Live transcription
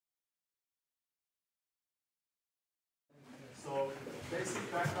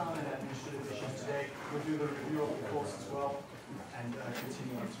course as well, and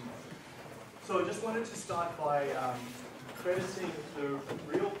continue on tomorrow. So I just wanted to start by crediting the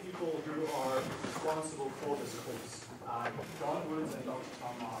real people who are responsible for this course, Don Woods and Dr.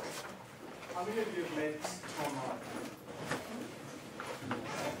 Tom Marley. How many of you have met Tom Marley?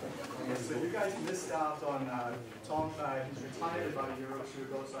 Okay, so you guys missed out on Tom. He's retired about a year or two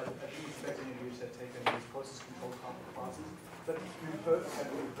ago, so I didn't expect any of you to have taken his process control classes. But have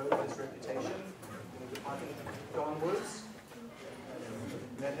you heard of his reputation in the department? Don Woods?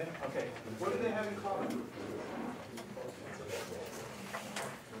 Met him? Okay. What do they have in common?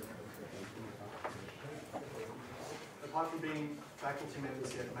 Apart from being faculty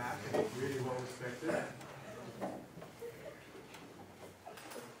members here at Mac, really well respected.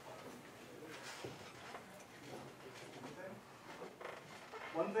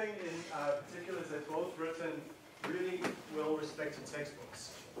 One thing in particular is they've both written really well-respected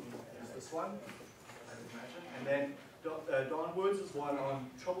textbooks. There's this one, I would imagine, and then Don Woods is one on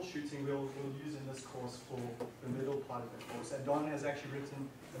troubleshooting we'll use in this course for the middle part of the course. And Don has actually written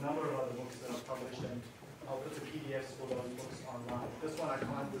a number of other books that are published, and I'll put the PDFs for those books online. This one I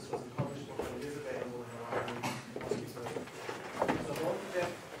can't, this was a published book, but it is available in the library. So both of them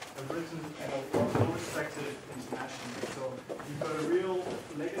have written and are well-respected internationally. So you've got a real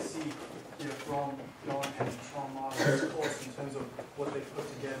legacy here from Don and Tom Marlin's course in terms of what they've put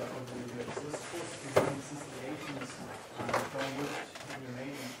together over the years. So this course has been running since the 80s. Don Wood, the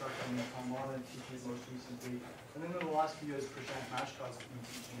main instructor, and Tom Marlin teaches most recently. And then in the last few years, Prashant Mashkar's been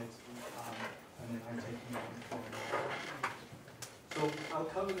teaching it, and then I'm taking it on from So I'll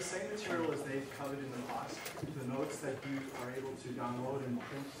cover the same material as they've covered in the past. The notes that you are able to download and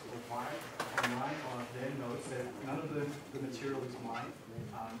print or buy online are their notes. None of the material is mine.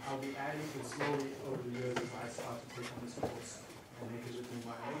 I'll be adding to it slowly over the years as I start to take on this course and make it with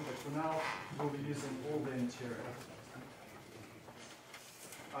my own. But for now, we'll be using all their material.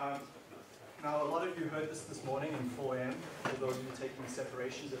 Now, a lot of you heard this morning in 4M, for those of you taking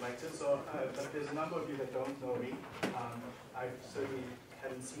separations electives. So, but there's a number of you that don't know me. I certainly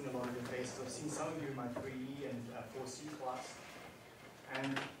haven't seen a lot of your faces. I've seen some of you in my 3E and 4C class.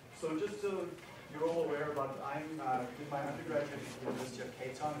 And so just so you're all aware about it, I did my undergraduate at the University of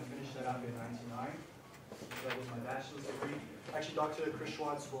Cape Town and finished that up in '99. So that was my bachelor's degree. Actually, Dr. Chris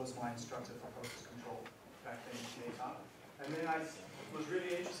Schwartz was my instructor for process control back then in Cape Town. And then I was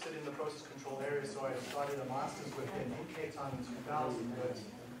really interested in the process control area, so I started a master's with him in Cape Town in 2000. But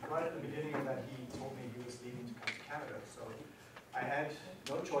right at the beginning of that, he told me he was leaving to come to Canada. So I had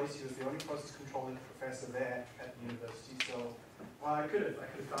no choice. He was the only process control professor there at the university. So, well, I could have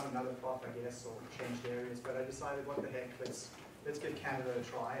found another prof, I guess, or changed areas. But I decided, what the heck, let's give Canada a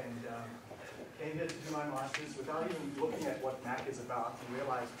try. And came here to do my master's without even looking at what MAC is about, and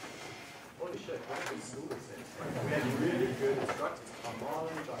realized, holy shit, what a good school this is. We had really good instructors, Tom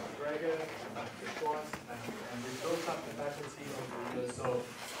Marlin, John McGregor, Dr. Schwartz, and we built up the faculty over the years. So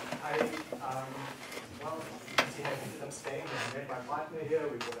I, well, I ended up staying and met my partner here.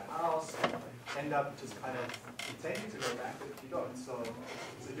 We bought a house, and end up just kind of intending to go back, but if you don't. So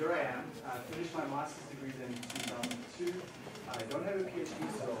here I am. I finished my master's degree in 2002. I don't have a PhD,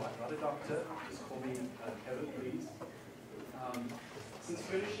 so I'm not a doctor. Just call me Kevin, please. Since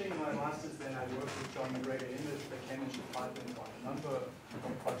finishing my master's, then I worked with John McGregor in the Cambridge department on a number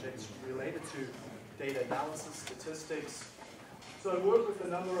of projects related to data analysis, statistics. So I worked with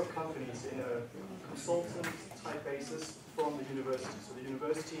a number of companies in a consultant-type basis from the university. So the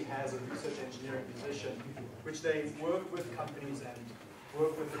university has a research engineering position, which they work with companies and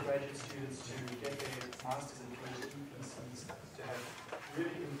work with the graduate students to get their master's and PhD theses to have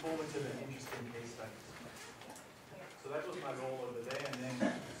really informative and interesting case studies. So that was my role over there, and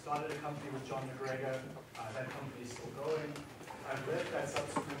then started a company with John McGregor. That company is still going. I've left that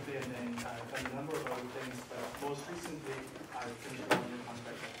subsequently, and then done a number of other things, but most recently I finished a new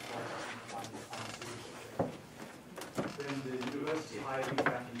contract at Pharmaceutical. Then the university hired me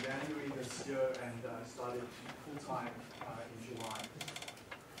back in January this year, and started full-time in July.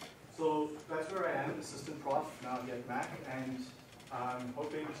 So that's where I am, assistant prof, now here at MAC, and I'm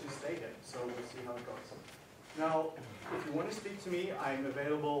hoping to stay here, so we'll see how it goes. Now, if you want to speak to me, I'm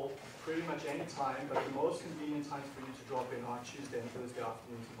available pretty much any time, but the most convenient times for you to drop in are Tuesday and Thursday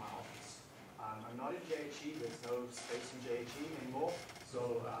afternoon to my office. I'm not in JHE, there's no space in JHE anymore,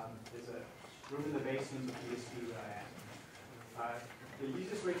 so there's a room in the basement of ESB where I am. The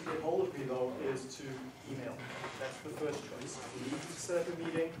easiest way to get hold of me, though, is to email. That's the first choice. If you need to set up a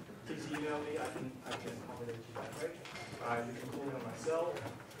meeting, please email me. I can accommodate you that way. You can call me on my cell.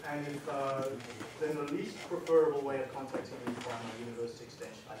 And if then the least preferable way of contacting me is by my university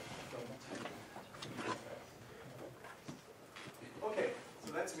extension. I don't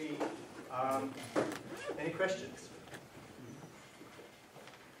me. Any questions?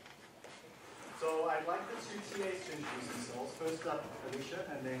 So I'd like the two TAs to introduce themselves. First up, Alicia,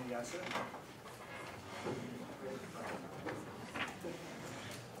 and then Yasser.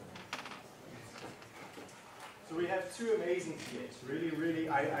 So we have two amazing TAs. Really,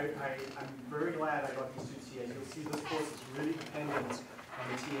 I'm very glad I got these two TAs. You'll see this course is really dependent on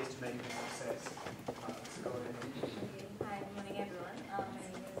the TAs to make it a success. So go ahead. Hi, good morning everyone. My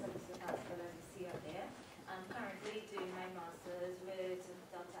name is Alicia Pascal, as you see up there. I'm currently doing my master's with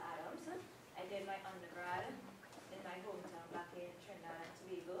Dr. Adams. I did my undergrad in my hometown back in Trinidad and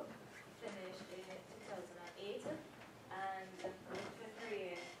Tobago. Finished in 2008 and worked for 3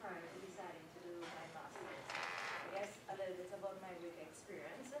 years prior to deciding to do my master's. I guess a little bit about my work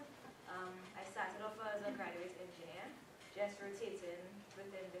experience. I started off as a graduate engineer, just rotating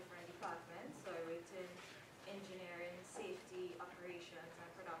within different departments. So I worked in engineering, safety, operations, and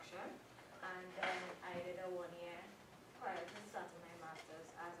production. And then I did a 1 year prior to starting my master's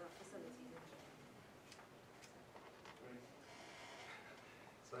as a facilities engineer. Great.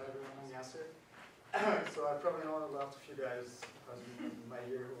 So hi everyone, I'm Yasser. So I probably know a lot of you guys because my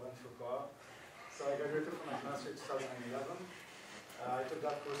year went for co-op. So I graduated from my master in 2011. I took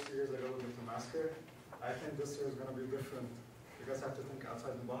that course 2 years ago with the master. I think this year is going to be different because I have to think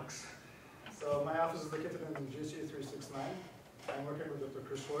outside the box. So my office is located in GC 369. I'm working with Dr.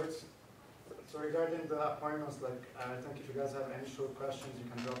 Chris Schwartz. So regarding the appointments, I think if you guys have any short questions, you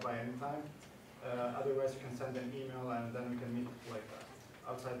can drop by anytime. Otherwise, you can send an email and then we can meet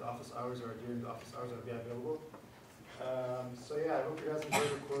outside the office hours or during the office hours I'll be available. So yeah, I hope you guys enjoy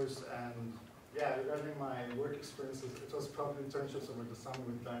the course. And yeah, regarding my work experiences, it was probably internships over the summer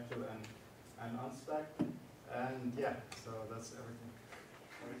with Bechtel and Unstack. And yeah, so that's everything.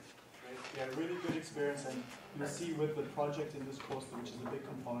 Great. Yeah, really good experience, and you'll see with the project in this course, which is a big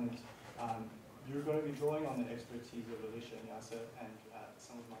component, you're going to be drawing on the expertise of Alicia and Yasser and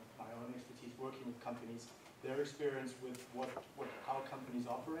some of my own expertise working with companies. Their experience with how companies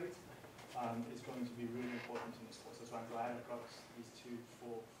operate is going to be really important in this course. So I'm glad I got these two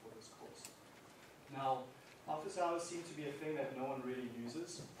for this course. Now, office hours seem to be a thing that no one really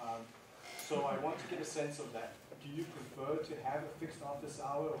uses. So I want to get a sense of that. Do you prefer to have a fixed office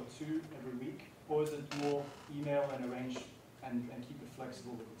hour or two every week? Or is it more email and arrange and keep it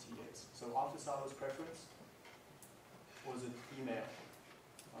flexible with the TAs? So office hours preference? Or is it email?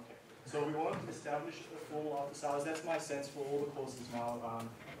 Okay. So we want to establish a formal office hours. That's my sense for all the courses now.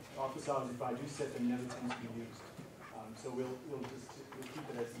 Office hours, if I do set them, never tend to be used. So we'll keep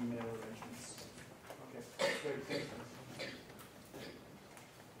it as email arrangements. Okay, great, thanks.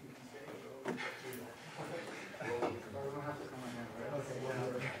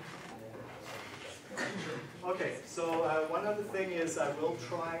 Okay, so one other thing is I will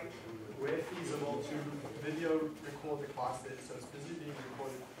try, where feasible, to video record the class. So it's busy being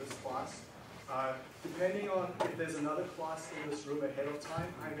recorded for this class. Depending on if there's another class in this room ahead of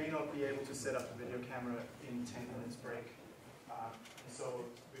time, I may not be able to set up a video camera in 10 minutes break. So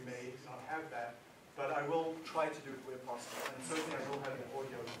we may not have that, but I will try to do it where possible. And certainly I will have the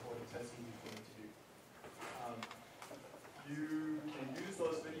audio recorded, so that's easy for me to do. You can use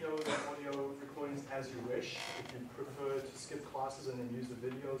those video and audio recordings as you wish. If you prefer to skip classes and then use the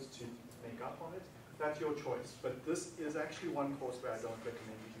videos to make up on it, that's your choice. But this is actually one course where I don't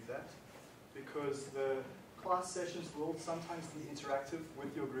recommend you do that, because the class sessions will sometimes be interactive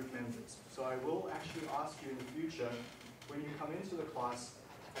with your group members. So I will actually ask you in the future, when you come into the class,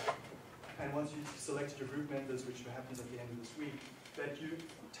 and once you've selected your group members, which happens at the end of this week, that you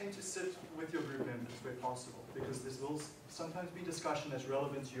tend to sit with your group members where possible, because there will sometimes be discussion that's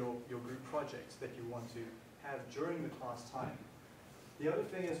relevant to your group projects that you want to have during the class time. The other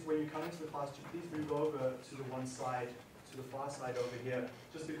thing is, when you come into the class, to please move over to the one side, to the far side over here,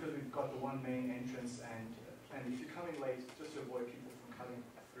 just because we've got the one main entrance, and if you're coming late, just to avoid people from coming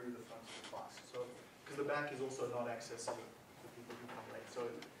through the front of the class. So, because the back is also not accessible for people who come late. So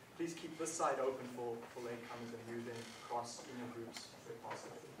please keep this side open for latecomers and move in across in your groups where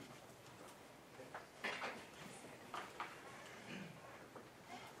possible. Okay.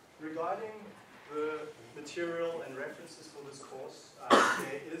 Regarding the material and references for this course,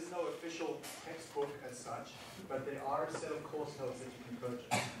 there is no official textbook as such, but there are a set of course notes that you can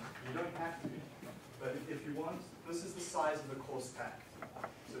purchase. You don't have to, but if you want, this is the size of the course pack.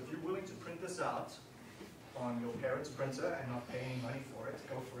 So if you're willing to print this out on your parents' printer and not pay any money for it,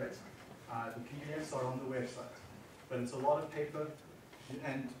 go for it. The PDFs are on the website, but it's a lot of paper,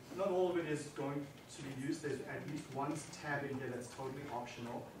 and not all of it is going to be used. There's at least one tab in here that's totally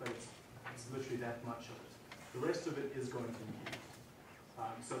optional, but it's literally that much of it. The rest of it is going to be used.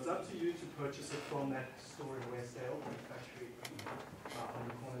 So it's up to you to purchase it from that store in Westdale, the factory on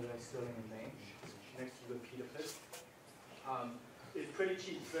the corner there, Sterling and Main, next to the Peter Pit. It's pretty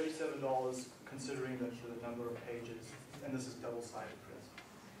cheap, $37, considering the number of pages, and this is double-sided print.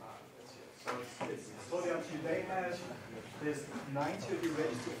 That's it. So it's totally up to you. There's 90 of you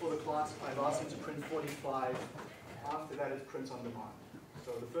registered for the class. I've asked them to print 45. After that, it's print on demand.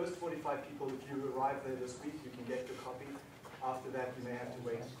 So the first 45 people, if you arrive there this week, you can get your copy. After that, you may have to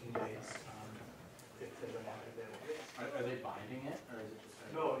wait a few days if they don't have it there. Are they binding it, or is it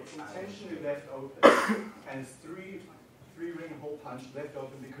just? No, it's intentionally left open, and it's three-ring hole punch left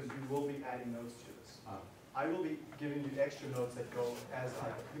open because you will be adding notes to this. I will be giving you extra notes that go as I,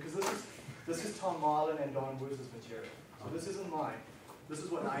 because this is Tom Marlin and Don Woods' material. So this isn't mine. This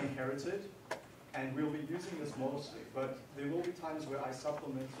is what I inherited, and we'll be using this mostly. But there will be times where I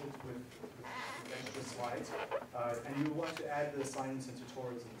supplement it with extra slides, and you want to add the assignments and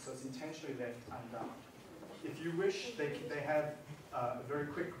tutorials in. So it's intentionally left undone. If you wish, they have a very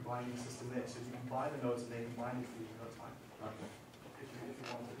quick binding system there, so you can buy the notes and they can bind it for you in no time. Okay. If you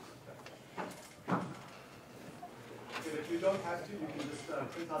want it. But if you don't have to, you can just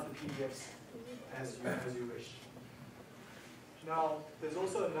print out the PDFs as you wish. Now, there's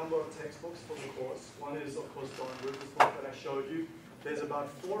also a number of textbooks for the course. One is, of course, Don Woods' book that I showed you. There's about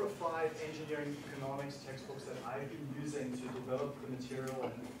 4 or 5 engineering economics textbooks that I've been using to develop the material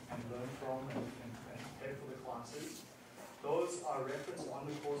and learn from and prepare for the classes. Those are referenced on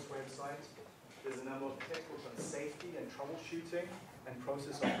the course website. There's a number of textbooks on safety and troubleshooting and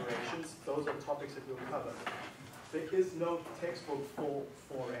process operations. Those are topics that we'll cover. There is no textbook for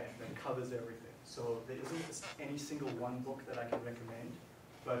 4N that covers everything. So there isn't any single one book that I can recommend.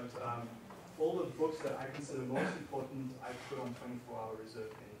 But all the books that I consider most important, I put on 24-hour reserve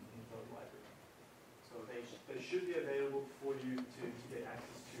in Vogue Library. So they should be available for you to get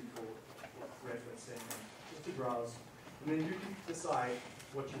access to for referencing and just to browse. And then you can decide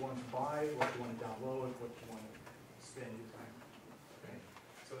what you want to buy, what you want to download, what you want to spend your time. Okay?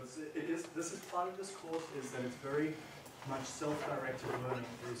 So this is part of this course is that it's very much self-directed learning.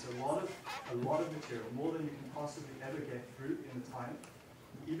 There's a lot of material, more than you can possibly ever get through in the time.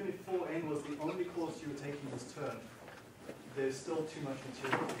 Even if 4N was the only course you were taking this term, there's still too much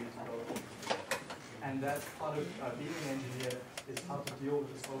material for you to go through. And that's part of being an engineer, is how to deal with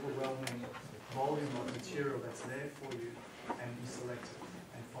this overwhelming volume of material that's there for you and be selective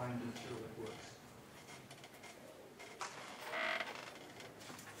and find the material that works.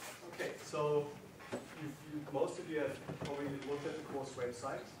 Okay, so most of you have probably looked at the course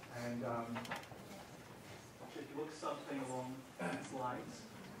website, and if you look something along these lines.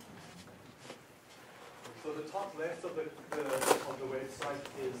 So the top left of the website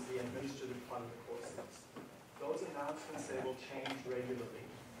is the administrative part of the courses. Those announcements, they will change regularly.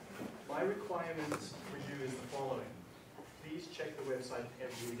 My requirement for you is the following. Please check the website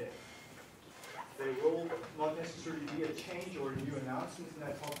every day. There will not necessarily be a change or a new announcement in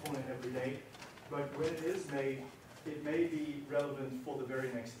that top corner every day, but when it is made, it may be relevant for the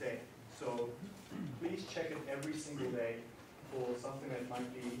very next day. So please check it every single day for something that might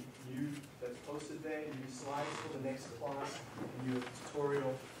be new that's posted there, new slides for the next class, a new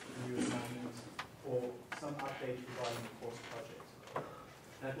tutorial, a new assignment, or some update regarding the course project.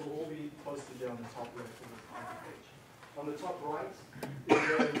 That will all be posted there on the top left of the content page. On the top right is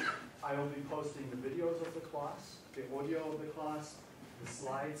where I will be posting the videos of the class, the audio of the class, the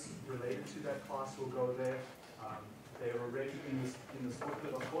slides related to that class will go there. They are already in this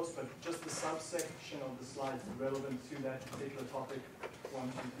booklet, of course, but just the subsection of the slides relevant to that particular topic,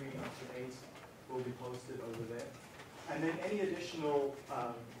 1, 2, 3, up to 8, will be posted over there. And then any additional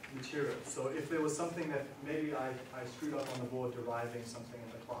material. So if there was something that maybe I screwed up on the board deriving something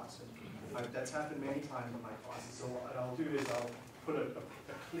in the class, and that's happened many times in my classes. So what I'll do is I'll put a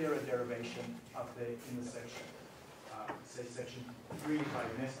clearer derivation up there in the section. Say section 3, if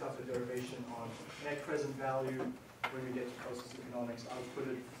I messed up a derivation on net present value, when we get to process economics, I'll put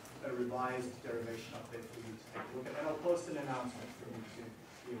a revised derivation up there for you to take a look at. And I'll post an announcement for you to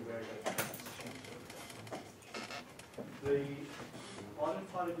be aware that that's changed. The bottom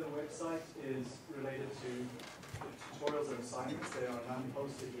part of the website is related to tutorials and assignments. They are none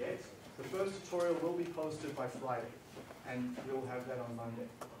posted yet. The first tutorial will be posted by Friday, and we'll have that on Monday,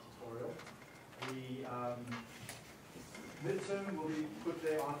 tutorial. The midterm will be put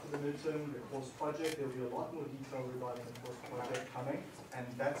there after the midterm, the course project. There will be a lot more detail regarding the course project coming, and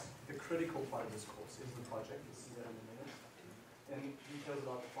that's the critical part of this course, is the project. We'll see that in a minute. And details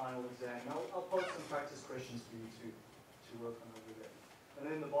about the final exam. I'll post some practice questions for you to work on over there. And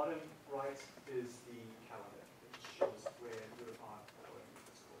then the bottom right is the calendar, which shows where you are going.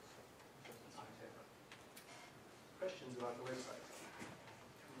 questions about the website?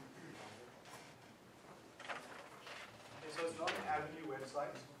 Okay, so it's not an Avenue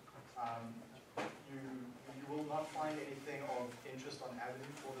website. You will not find anything of interest on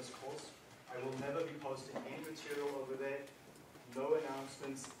Avenue for this course. I will never be posting any material over there. No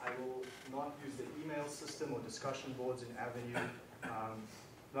announcements. I will not use the email system or discussion boards in Avenue.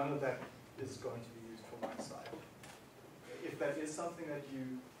 None of that is going to be used from my side. If that is something that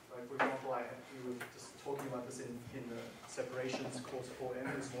you, like for example, we were just talking about this in the separations course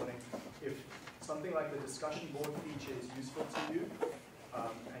 4M this morning. If something like the discussion board feature is useful to you,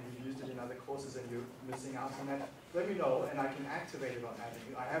 and you've used it in other courses and you're missing out on that, let me know and I can activate it on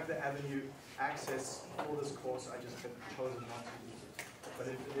Avenue. I have the Avenue access for this course, I just have chosen not to use it. But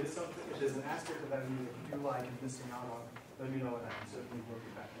if it is something, if there's an aspect of Avenue that you feel like you're missing out on, let me know and I can certainly work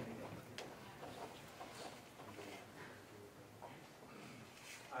it back in again.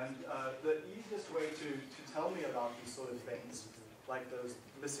 And the easiest way to tell me about these sort of things, like those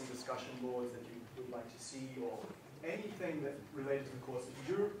missing discussion boards that you would like to see, or anything that related to the course, if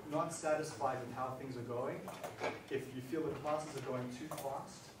you're not satisfied with how things are going, if you feel the classes are going too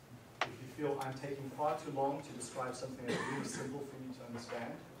fast, if you feel I'm taking far too long to describe something that's really simple for you to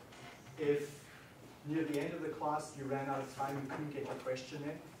understand, if near the end of the class you ran out of time and couldn't get your question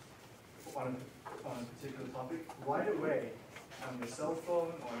in on a particular topic, right away on your cell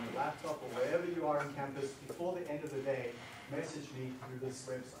phone, on your laptop, or wherever you are on campus, before the end of the day, message me through this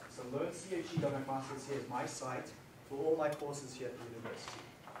website. So learnche.mcmaster.ca is my site for all my courses here at the university.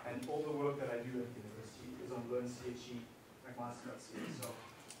 And all the work that I do at the university is on learnche.mcmaster.ca. So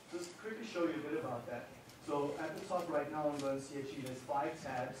just quickly show you a bit about that. So at the top right now on LearnCHE, there's 5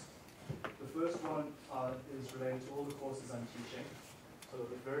 tabs. The first one is related to all the courses I'm teaching. So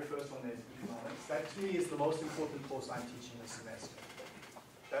the very first one is economics. That to me is the most important course I'm teaching this semester.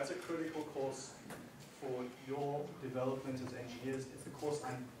 That's a critical course for your development as engineers. It's the course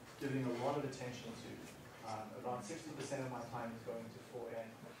I'm giving a lot of attention to. About 60% of my time is going to 4M.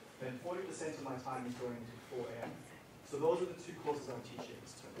 Then 40% of my time is going to 4M. So those are the 2 courses I'm teaching.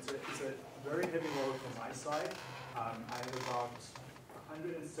 It's a very heavy load from my side. I have about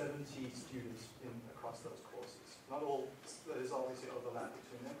 170 students across those courses. Not all, there's obviously overlap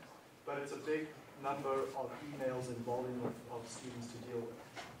between them, but it's a big number of emails and volume of students to deal with.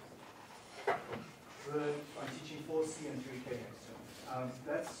 I'm teaching 4C and 3K next term.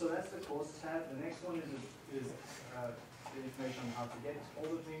 So that's the course tab. The next one is the information on how to get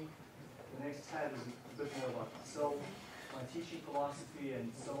hold of me. The next tab is a bit more about myself, my teaching philosophy,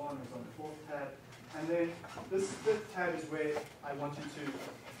 and so on is on the 4th tab. And then this 5th tab is where I want you to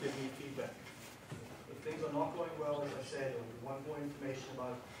give me feedback. If things are not going well, as I said, or you want more information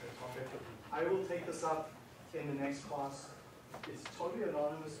about the topic, I will take this up in the next class. It's totally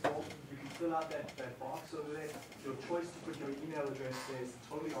anonymous form. You can fill out that box over there. Your choice to put your email address there is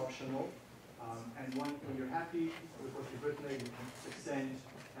totally optional. And when you're happy with what you've written there, you can click send,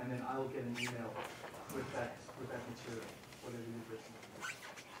 and then I'll get an email with that material, whatever you've written.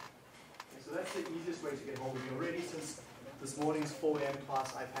 Okay, so that's the easiest way to get hold of me. Already since this morning's 4M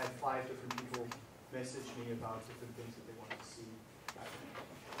class, I've had 5 different people message me about different things that they want to see happening.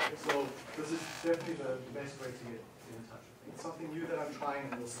 Okay, so this is definitely the best way to get in touch with me. It's something new that I'm trying,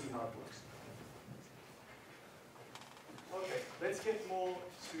 and we'll see how it works. Okay, let's get more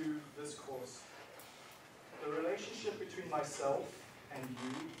to this course. The relationship between myself and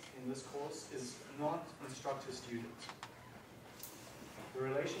you in this course is not instructor-student. The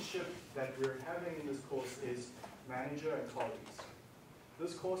relationship that we're having in this course is manager and colleagues.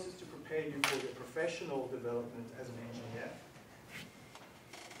 This course is to prepare you for your professional development as an engineer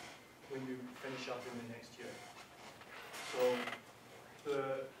when you finish up in the next year. So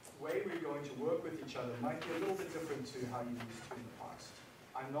the way we're going to work with each other might be a little bit different to how you used to in the past.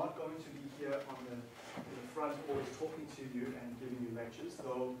 I'm not going to be here in the front always talking to you and giving you lectures,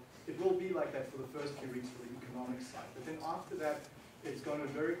 though it will be like that for the first few weeks for the economics side. But then after that, it's going to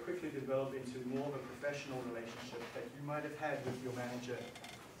very quickly develop into more of a professional relationship that you might have had with your manager,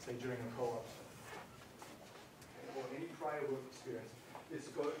 say during a co-op, or any prior work experience. It's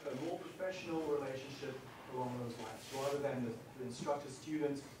got a more professional relationship along those lines, rather than the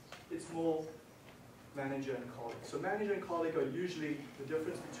instructor-student. It's more manager and colleague. So manager and colleague are usually, the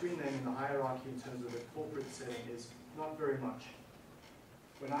difference between them in the hierarchy in terms of the corporate setting is not very much.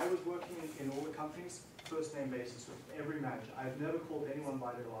 When I was working in all the companies, first name basis with every manager. I've never called anyone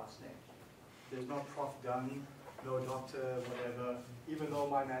by their last name. There's not Prof. Dunn, no doctor, whatever. Even though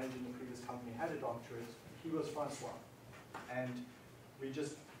my manager in the previous company had a doctorate, he was Francois. And we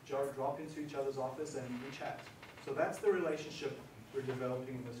just drop into each other's office and we chat. So that's the relationship we're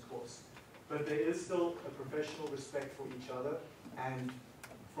developing in this course. but there is still a professional respect for each other and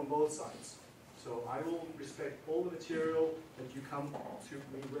from both sides. So I will respect all the material that you come to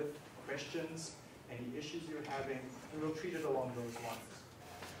me with, questions, any issues you're having, and we'll treat it along those lines.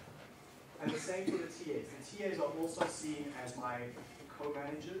 And the same for the TAs. The TAs are also seen as my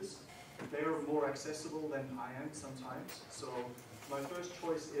co-managers. They're more accessible than I am sometimes. So my first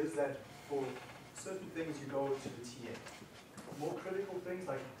choice is that for certain things you go to the TA. More critical things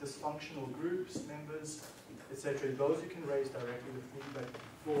like dysfunctional groups, members, etc., those you can raise directly with me, but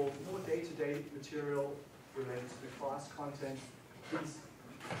for more day-to-day material related to the class content, please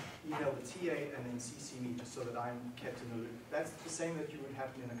email the TA and then CC me just so that I'm kept in the loop. That's the same that you would have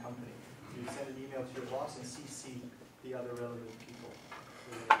in a company. You send an email to your boss and CC the other relevant people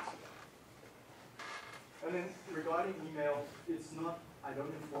related to that. And then regarding email, it's not, I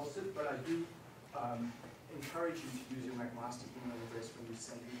don't enforce it, but I do encourage you to use your McMaster email address when you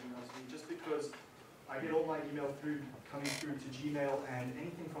send emails to me, just because I get all my email coming through to Gmail, and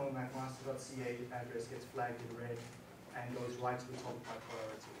anything from a McMaster.ca address gets flagged in red and goes right to the top of my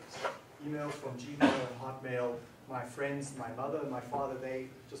priority list. Emails from Gmail and Hotmail, my friends, my mother, my father, they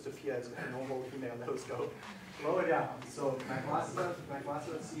just appear as a normal email. Those go lower down. So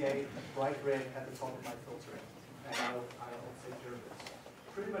McMaster.ca, bright red at the top of my filtering, and I'll take care of it.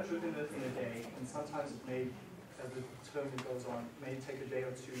 Pretty much within a day, and sometimes it may, as the term goes on, may take a day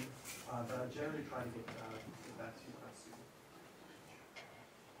or two, but I generally try to get that to you quite soon.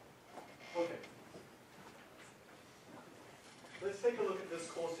 Okay. Let's take a look at this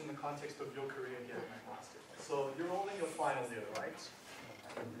course in the context of your career here at McMaster. So you're all in your final year, right?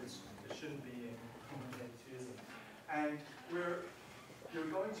 It shouldn't be in 2 years. And you're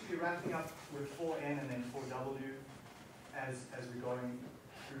going to be wrapping up with 4N and then 4W as we're going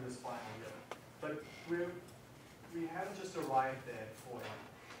through this final year. But we haven't just arrived there at 4N.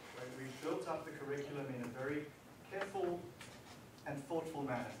 Right? We've built up the curriculum in a very careful and thoughtful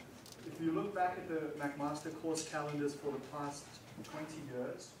manner. If you look back at the McMaster course calendars for the past 20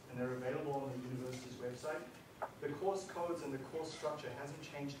 years, and they're available on the university's website, the course codes and the course structure hasn't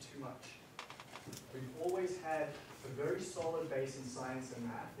changed too much. We've always had a very solid base in science and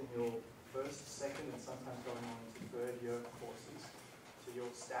math in your first, second, and sometimes going on to third year courses. So your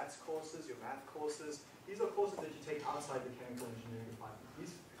stats courses, your math courses, these are courses that you take outside the chemical engineering department.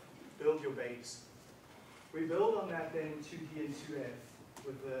 These build your base. We build on that then in 2D and 2F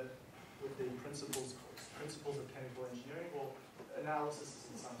with the principles course, principles of chemical engineering, or analysis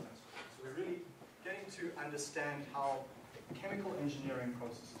and sometimes. So we're really getting to understand how chemical engineering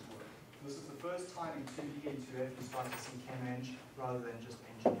processes work. This is the first time in 2D and 2F you start to see ChemEng rather than just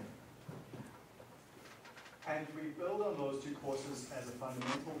engineering. And we build on those two courses as a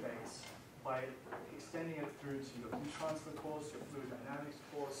fundamental base by extending it through to your heat transfer course, your fluid dynamics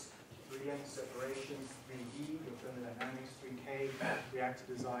course, 3M separations, 3D, your thermodynamics, 3K, reactor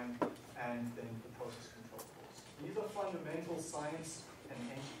design, and then the process control course. These are fundamental science and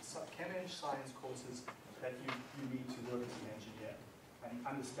ChemEng science courses that you need to work as an engineer and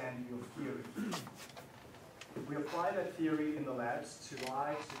understand your theory. We apply that theory in the labs to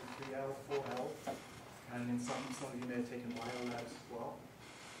I, to 3L, 4L, and then some of you may have taken bio labs as well.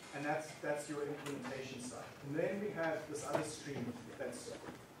 And that's your implementation side. And then we have this other stream that's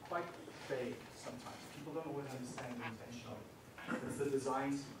quite vague sometimes. People don't always understand the intention of it. It's the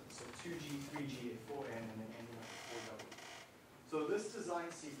design sequence. So 2G, 3G, 4N, and then ending up at 4W. So this design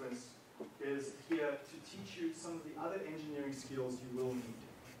sequence is here to teach you some of the other engineering skills you will need.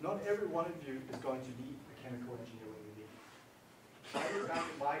 Not every one of you is going to be a chemical engineer when you leave. I look back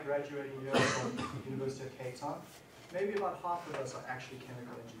at my graduating year from the University of Cape Town, maybe about half of us are actually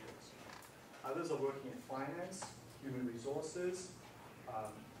chemical engineers. Others are working in finance, human resources,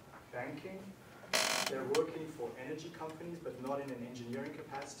 banking. They're working for energy companies, but not in an engineering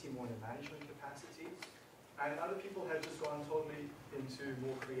capacity, more in a management capacity. And other people have just gone totally into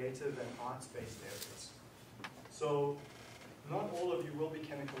more creative and arts-based areas. So not all of you will be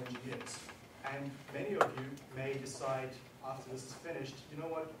chemical engineers. And many of you may decide after this is finished, you know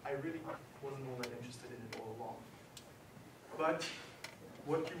what, I really wasn't all that interested in it all along. But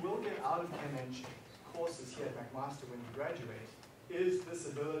what you will get out of ChemEng courses here at McMaster when you graduate is this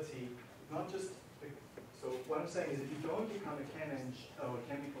ability, not just, so what I'm saying is if you don't become a ChemEng or a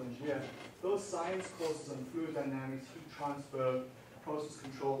chemical engineer, those science courses on fluid dynamics, heat transfer, process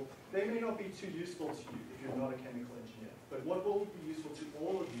control, they may not be too useful to you if you're not a chemical engineer. But what will be useful to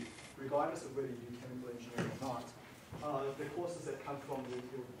all of you, regardless of whether you do chemical engineering or not, are the courses that come from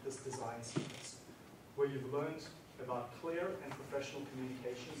this design sequence, where you've learned about clear and professional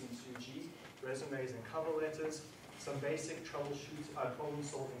communications in 2G, resumes and cover letters, some basic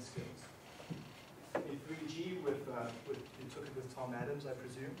problem-solving skills. 3G with you took it with Tom Adams, I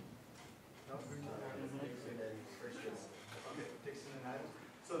presume? No? Okay, Dixon and Adams.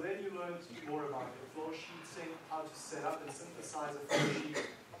 So then you learned more about the flow sheeting, how to set up and synthesize a flow sheet.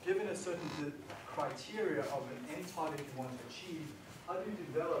 Given a certain criteria of an end target you want to achieve, how do you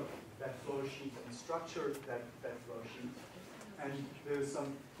develop that flow sheet and structure that flow sheet? And there's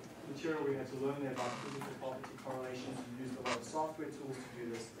some material we had to learn there about physical property correlations. We used a lot of software tools to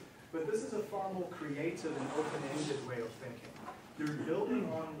do this. But this is a far more creative and open-ended way of thinking. You're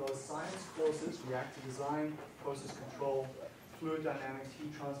building on those science courses, reactor design, process control, fluid dynamics,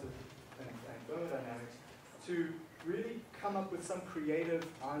 heat transfer, and thermodynamics, to really come up with some creative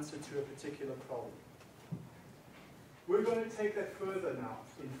answer to a particular problem. We're going to take that further now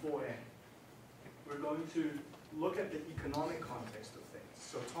in 4N. We're going to look at the economic context of things.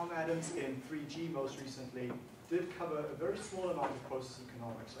 So Tom Adams in 3G most recently did cover a very small amount of process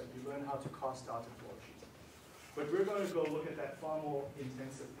economics. Like you learn how to cost out a flow sheet. But we're going to go look at that far more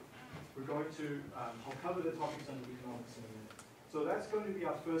intensively. We're going to, I'll cover the topics under economics in a minute. So that's going to be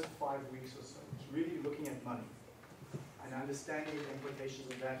our first 5 weeks or so. It's really looking at money and understanding the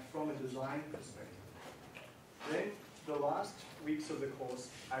implications of that from a design perspective. Then the last weeks of the course,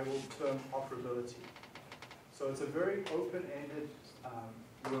 I will term operability. So it's a very open-ended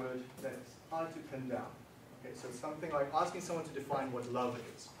word that's hard to pin down. Okay, so it's something like asking someone to define what love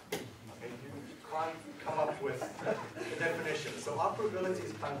is. Okay, you can't come up with a definition. So operability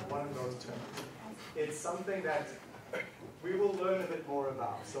is kind of one of those terms. It's something that we will learn a bit more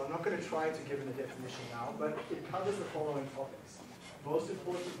about. So I'm not going to try to give it a definition now, but it covers the following topics. Most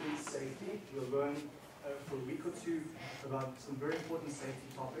importantly, safety. We'll learn for a week or two about some very important safety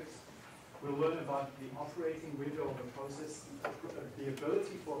topics. We'll learn about the operating window of a process, the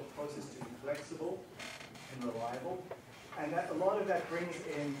ability for a process to be flexible and reliable. And that, a lot of that brings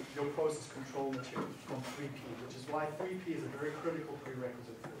in your process control material from 3P, which is why 3P is a very critical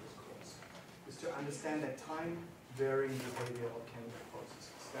prerequisite for this course, is to understand that time-varying behavior of chemical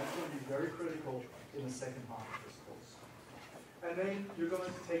processes. That's going to be very critical in the second half of this course. And then you're going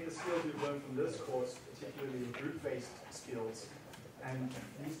to take the skills you've learned from this course, particularly the group-based skills, and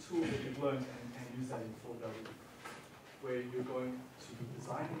these tools that you've learned and use that in 4W, where you're going to be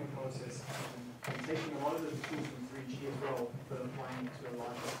designing a process and taking a lot of the tools from 3G as well, but applying it to a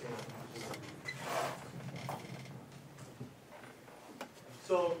larger scale.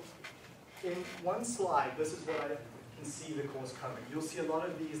 So in one slide, this is what I can see the course covering. You'll see a lot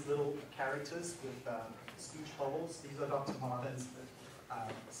of these little characters with speech bubbles. These are Dr. Marlin's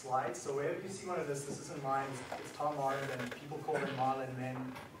slides. So wherever you see one of this isn't mine, it's Tom Marlin, and people call him Marlin Men.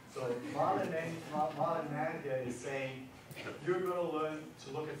 So Marlin Man here is saying, you're going to learn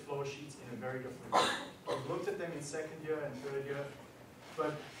to look at flow sheets in a very different way. We've looked at them in second year and third year,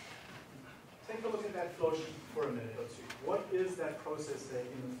 but take a look at that flow sheet for a minute or two. What is that process there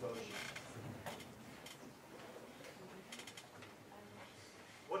in the flow sheet?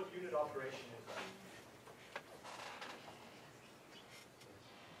 What unit operation is that?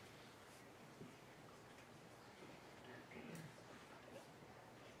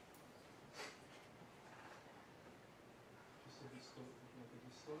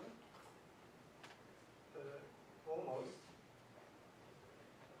 Almost.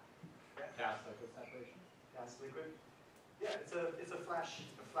 Gas liquid separation? Gas liquid. Yeah, it's a flash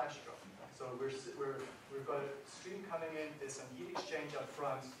drum. So we've got a stream coming in. There's some heat exchange up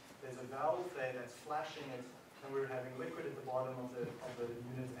front. There's a valve there that's flashing it, and we're having liquid at the bottom of the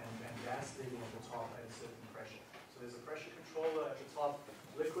unit and gas leaving at the top at a certain pressure. So there's a pressure controller at the top,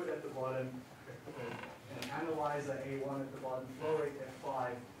 liquid at the bottom, an analyzer A1 at the bottom, flow rate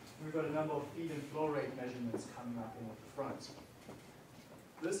F5. We've got a number of feed and flow rate measurements coming up in at the front.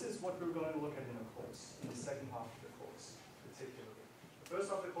 This is what we're going to look at in the course, in the second half of the course, particularly. The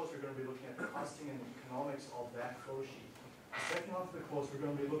first half of the course, we're going to be looking at the costing and economics of that flow sheet. The second half of the course, we're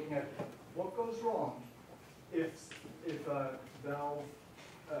going to be looking at what goes wrong if valve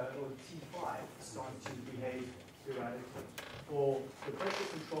or T5 starts to behave erratically, or the pressure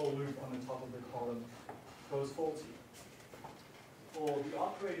control loop on the top of the column goes faulty, or the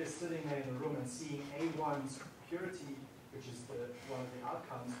operator is sitting there in the room and seeing A1's purity, which is one of the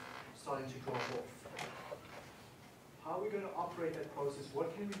outcomes, starting to drop off. How are we going to operate that process?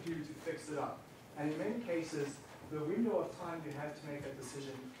 What can we do to fix it up? And in many cases, the window of time you have to make that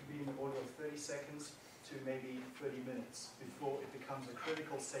decision could be in the order of 30 seconds to maybe 30 minutes before it becomes a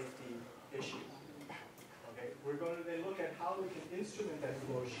critical safety issue. Okay, we're going to then look at how we can instrument that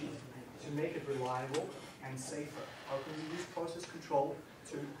flow sheet to make it reliable and safer. How can we use process control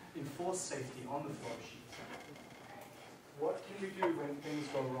to enforce safety on the flow sheet? What can we do when things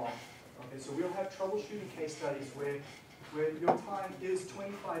go wrong? Okay, so we'll have troubleshooting case studies where your time is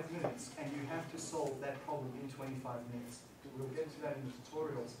 25 minutes and you have to solve that problem in 25 minutes. We'll get to that in the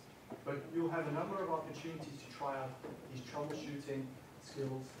tutorials. But you'll have a number of opportunities to try out these troubleshooting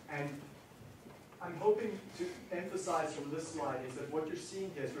skills. And I'm hoping to emphasize from this slide is that what you're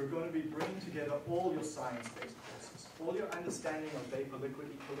seeing here is we're going to be bringing together all your science-based courses, all your understanding of vapor-liquid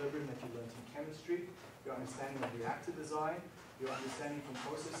equilibrium that you learned in chemistry, your understanding of reactor design, your understanding from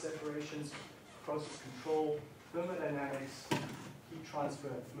process separations, process control, thermodynamics, heat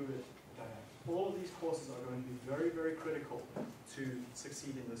transfer, and fluid dynamics. All of these courses are going to be very, very critical to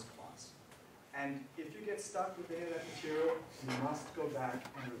succeed in this class. And if you get stuck with any of that material, you must go back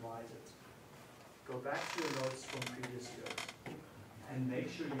and revise it. Go back to your notes from previous years and make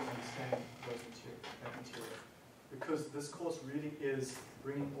sure you understand that material. Because this course really is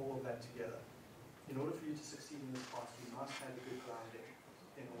bringing all of that together. In order for you to succeed in this class, you must have a good grounding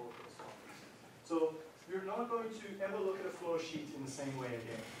in all of those topics. So you're not going to ever look at a flow sheet in the same way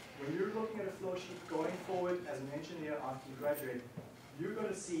again. When you're looking at a flow sheet going forward as an engineer after you graduate, you're going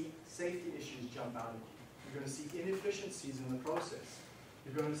to see safety issues jump out at you. You're going to see inefficiencies in the process.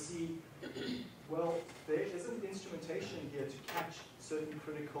 You're going to see, well, there isn't instrumentation here to catch certain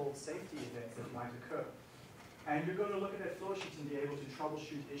critical safety events that might occur. And you're going to look at that flow sheet and be able to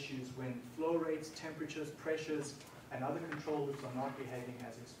troubleshoot issues when flow rates, temperatures, pressures, and other control loops are not behaving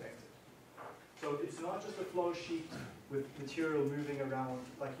as expected. So it's not just a flow sheet with material moving around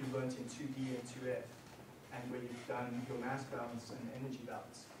like you learned in 2D and 2F, and where you've done your mass balance and energy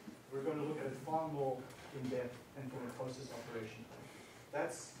balance. We're going to look at it far more in depth and from a process operation.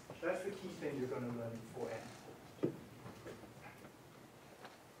 That's the key thing you're going to learn before end.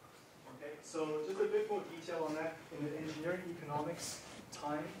 Okay, so just a bit more detail on that. In the engineering economics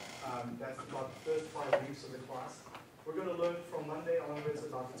time, that's about the first 5 weeks of the class. We're going to learn from Monday onwards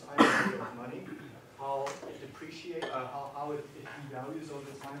about the time value of money, how it depreciates, how it devalues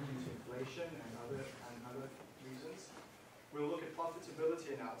over time due to inflation and other reasons. We'll look at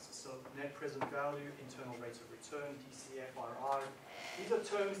profitability analysis, so net present value, internal rates of return, DCF, RR. These are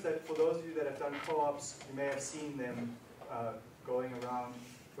terms that, for those of you that have done co-ops, you may have seen them going around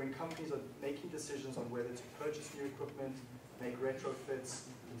when companies are making decisions on whether to purchase new equipment, make retrofits,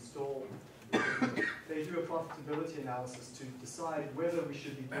 install equipment. They do a profitability analysis to decide whether we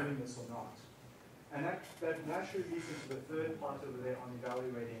should be doing this or not. And that naturally leads into the third part over there on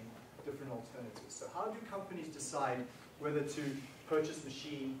evaluating different alternatives. So how do companies decide whether to purchase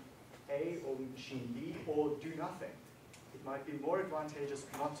machine A or machine B or do nothing? It might be more advantageous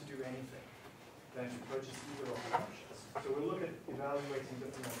not to do anything than to purchase either of the options. So we'll look at evaluating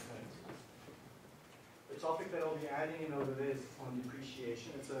different alternatives. The topic that I'll be adding in over there is on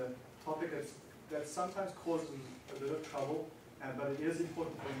depreciation. It's a topic that sometimes causes a bit of trouble, but it is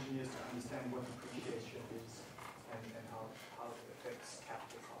important for engineers to understand what depreciation is and how it affects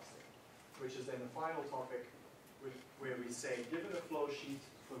capital costing, which is then the final topic where we say, given a flow sheet,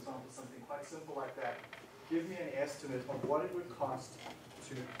 for example, something quite simple like that, give me an estimate of what it would cost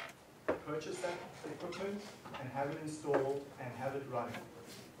to purchase that equipment and have it installed and have it running.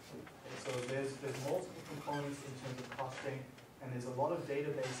 Okay, so there's multiple components in terms of costing, and there's a lot of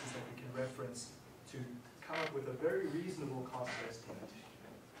databases that we can reference to come up with a very reasonable cost estimate.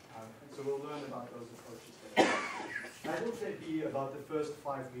 So we'll learn about those approaches there. That will be about the first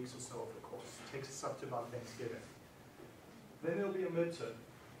 5 weeks or so of the course. It takes us up to about Thanksgiving. Then there'll be a midterm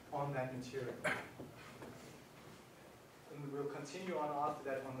on that material. And we'll continue on after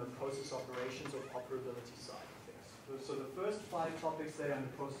that on the process operations or operability side of things. So the first 5 topics there on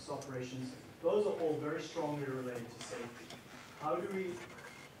the process operations, those are all very strongly related to safety. How do we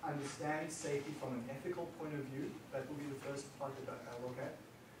understand safety from an ethical point of view? That will be the first part that I'll look at.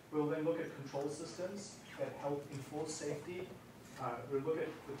 We'll then look at control systems that help enforce safety. We'll look at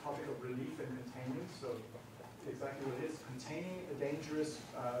the topic of relief and containment. So exactly what it is, containing a dangerous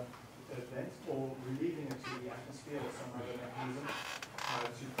event or relieving it to the atmosphere or some other mechanism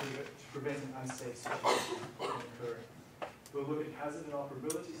to prevent an unsafe situation from occurring. We'll look at hazard and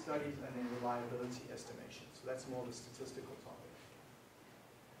operability studies and then reliability estimation. So that's more the statistical topic.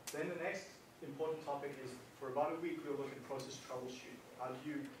 Then the next important topic is, for about a week, we'll look at process troubleshooting. How do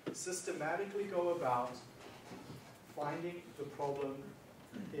you systematically go about finding the problem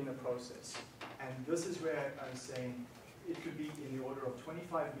in a process? And this is where I'm saying it could be in the order of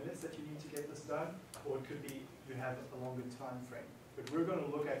 25 minutes that you need to get this done, or it could be you have a longer time frame. But we're going to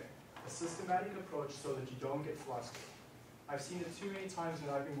look at a systematic approach so that you don't get flustered. I've seen it too many times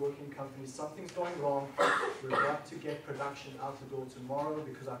when I've been working in companies, something's going wrong, we've got to get production out the door tomorrow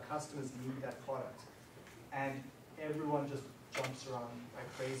because our customers need that product. And everyone just jumps around like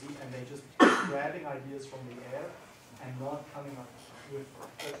crazy, and they're just grabbing ideas from the air and not coming up with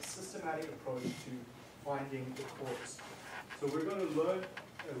a systematic approach to finding the cause. So we're going to learn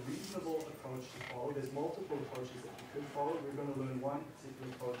a reasonable approach to follow. There's multiple approaches that you could follow. We're going to learn one particular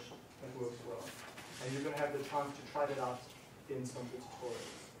approach that works well. And you're going to have the chance to try that out in some of the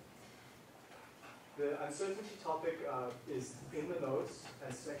tutorials. The uncertainty topic is in the notes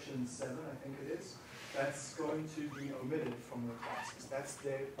as section 7, I think it is. That's going to be omitted from the classes. That's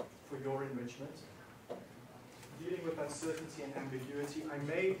there for your enrichment. Dealing with uncertainty and ambiguity, I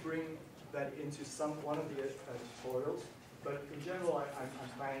may bring that into one of the tutorials, but in general, I'm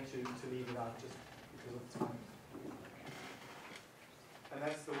planning to leave it out just because of time. And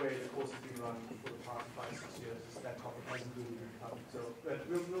that's the way the course has been run for the past 5-6 years. That topic hasn't really been covered. So, but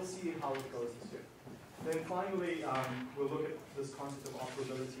we'll see how it goes this year. Then finally, we'll look at this concept of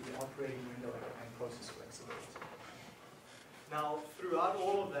operability, the operating window, and process flexibility. Now, throughout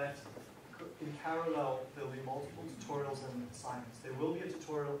all of that, in parallel, there'll be multiple tutorials and assignments. There will be a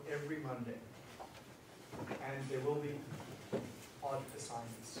tutorial every Monday, and there will be odd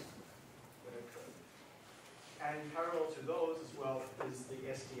assignments that occur. And parallel to those as well is the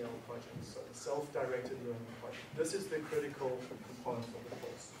SDL project, so the self-directed learning project. This is the critical component of the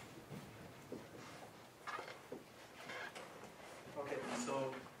course. Okay,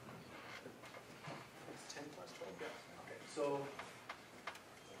 so it's 10 plus 12? Yeah. Okay, so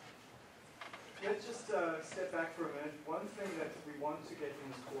let's just step back for a minute. One thing that we want to get in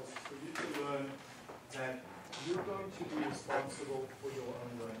this course is for you to learn that you're going to be responsible for your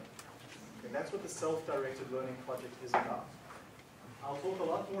own learning. Okay, that's what the self-directed learning project is about. I'll talk a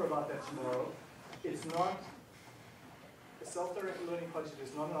lot more about that tomorrow. It's not, the self-directed learning project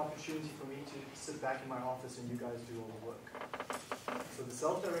is not an opportunity for me to sit back in my office and you guys do all the work. So the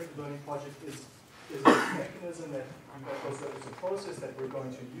self-directed learning project is a mechanism that is a process that we're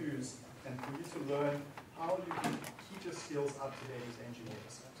going to use and for you to learn how you can keep your skills up to date as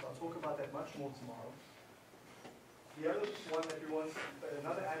engineers. So I'll talk about that much more tomorrow. The other one that we want,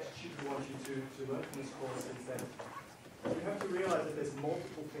 another attitude we want you to learn from this course is that you have to realize that there's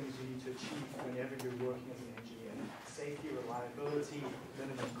multiple things you need to achieve whenever you're working as an engineer. Safety, reliability,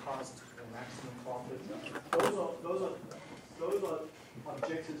 minimum cost, and maximum profit. Those are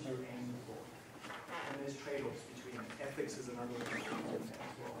objectives you're aiming for. And there's trade-offs between them. Ethics is another one as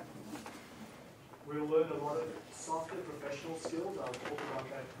well. We'll learn a lot of softer professional skills. I'll talk about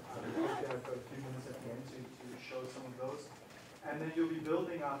that. I've got a few minutes at the end to show some of those. And then you'll be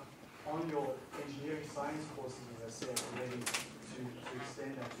building up on your engineering science courses, as I said, already to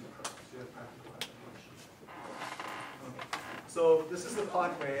extend that to a practical application. Okay. So this is the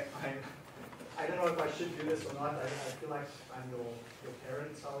part where I don't know if I should do this or not. I feel like I'm your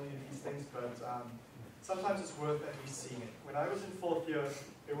parent telling you these things, but sometimes it's worth at least seeing it. When I was in 4th year,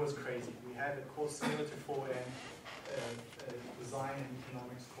 it was crazy. We had a course similar to 4M, design and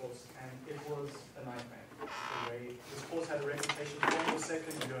economics course, and it was a nightmare. This course had a reputation from your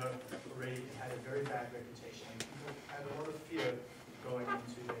 2nd year already. It had a very bad reputation, and people had a lot of fear going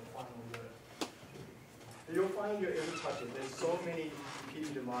into their final year. Your final year isn't touching. There's so many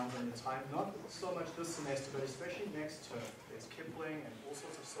competing demands on your time, not so much this semester, but especially next term. There's Kipling and all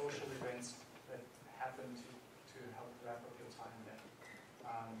sorts of social events that happen to help wrap up your time there.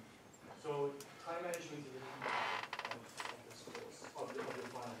 So time management is a key part of this course, of the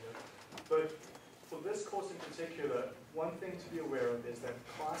final year. But for this course in particular, one thing to be aware of is that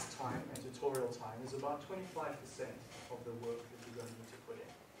class time and tutorial time is about 25% of the work that you're going to need to put in.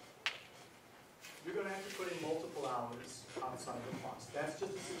 You're going to have to put in multiple hours outside of the class. That's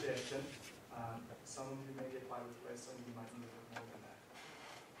just a suggestion. Some of you may get by with less, some of you might need a bit more than that.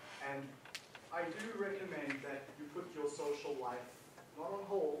 And I do recommend that you put your social life not on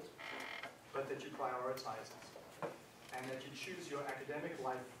hold, but that you prioritize it. And that you choose your academic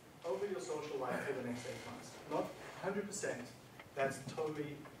life over your social life for the next 8 months. Not 100%, that's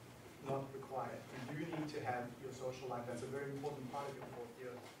totally not required. You do need to have your social life. That's a very important part of your 4th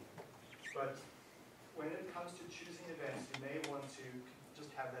year. But when it comes to choosing events, you may want to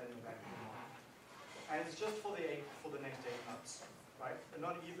just have that in the back of your mind. And it's just for the next 8 months, right? And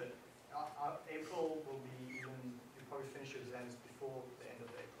not even. April will be even, you probably finish your exams before the end of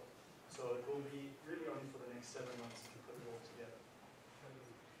April. So it will be really only for the next 7 months to put it all together.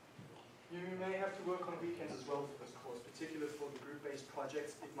 You may have to work on weekends as well for this course, particularly for the group-based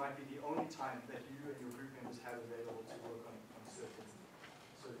projects. It might be the only time that you and your group members have available to work on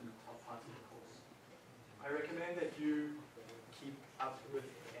certain top parts of the course. I recommend that you keep up with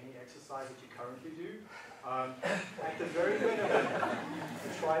any any exercise that you currently do. At the very minimum,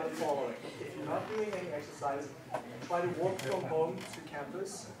 try the following. If you're not doing any exercise, try to walk from home to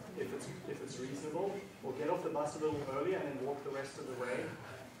campus if it's reasonable, or get off the bus a little early and then walk the rest of the way.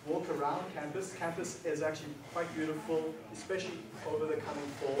 Walk around campus. Campus is actually quite beautiful, especially over the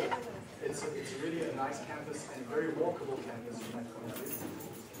coming fall. It's really a nice campus and a very walkable campus from that point of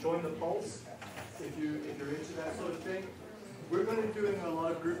view. Join the Pulse if you're into that sort of thing. We're going to be doing a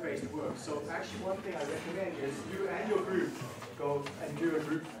lot of group-based work. So actually one thing I recommend is you and your group go and do a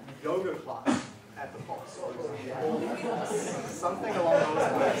group yoga class at the Pulse, for example. Something along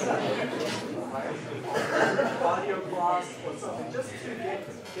those lines. Right? Cardio class or something, just to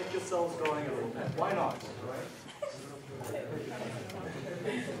get yourselves going a little bit. Why not? Right?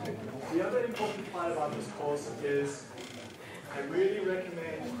 The other important part about this course is I really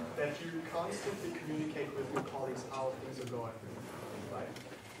recommend that you constantly communicate with your colleagues how things are going. Right?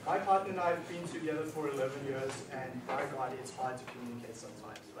 My partner and I have been together for 11 years, and by God, it's hard to communicate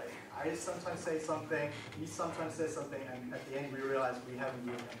sometimes. Like, I sometimes say something, he sometimes says something, and at the end we realize we haven't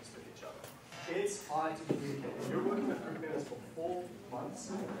really understood each other. It's hard to communicate. And you're working with group members for 4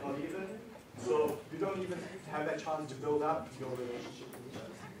 months, not even, so you don't even have that chance to build up your relationship with each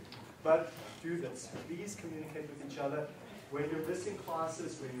other. But do this. Please communicate with each other. When you're missing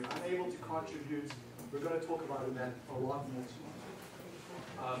classes, when you're unable to contribute, we're going to talk about that a lot more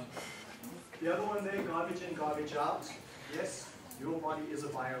tomorrow. The other one there, garbage in, garbage out. Yes, your body is a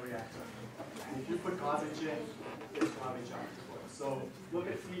bioreactor. And if you put garbage in, it's garbage out. So look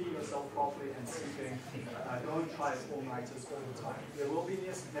at feeding yourself properly and sleeping. Don't try all-nighters all the time. There will be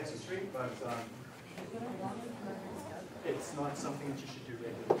necessary, but it's not something that you should do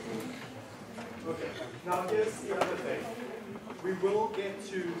regularly. Okay, now here's the other thing. We will get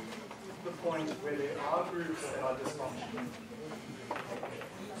to the point where there are groups that are dysfunctional.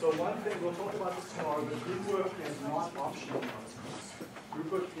 So one thing, we'll talk about this tomorrow, but group work is not optional in this course.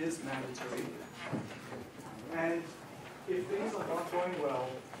 Group work is mandatory. And if things are not going well,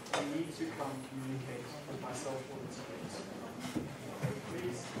 you need to come communicate with myself or the teams.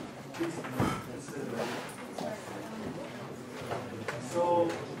 Please consider that. So,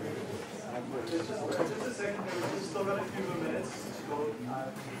 just a second, we've still got a few more minutes to go.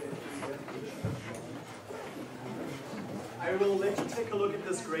 I will let you take a look at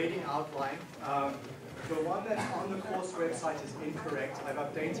this grading outline. The one that's on the course website is incorrect. I've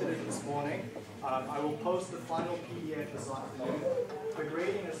updated it this morning. I will post the final PDF this afternoon. The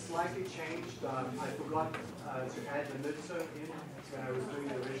grading has slightly changed. I forgot to add the midterm in when I was doing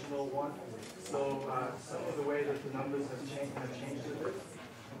the original one. So some of the way that the numbers have changed a bit.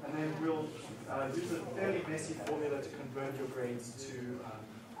 And then we'll use a fairly messy formula to convert your grades to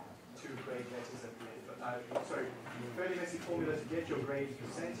grade letters at the end. But, sorry, fairly messy formula to get your grade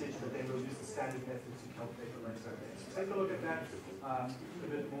percentage, but then we'll use the standard method to calculate the letter grade. So take a look at that a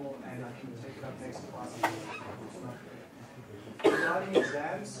bit more, and I can take it up next class. Regarding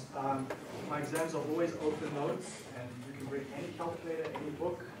exams, my exams are always open notes, and you can bring any calculator, any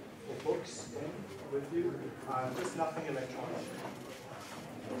book, or books in with you, just nothing electronic.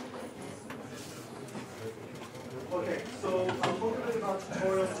 Okay, so I'll talk a bit about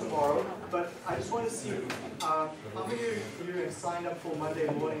tutorials tomorrow, but I just want to see how many of you have signed up for Monday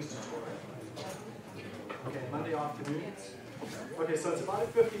morning's tutorial? Okay, Monday afternoons? Okay, so it's about a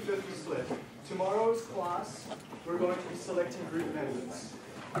 50-50 split. Tomorrow's class, we're going to be selecting group members.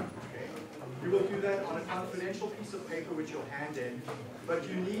 Okay. You will do that on a confidential piece of paper which you'll hand in, but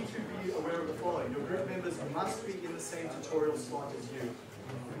you need to be aware of the following. Your group members must be in the same tutorial slot as you.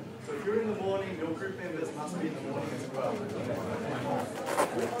 So if you're in the morning, your group members must be in the morning as well.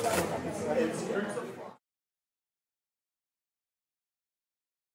 It's groups of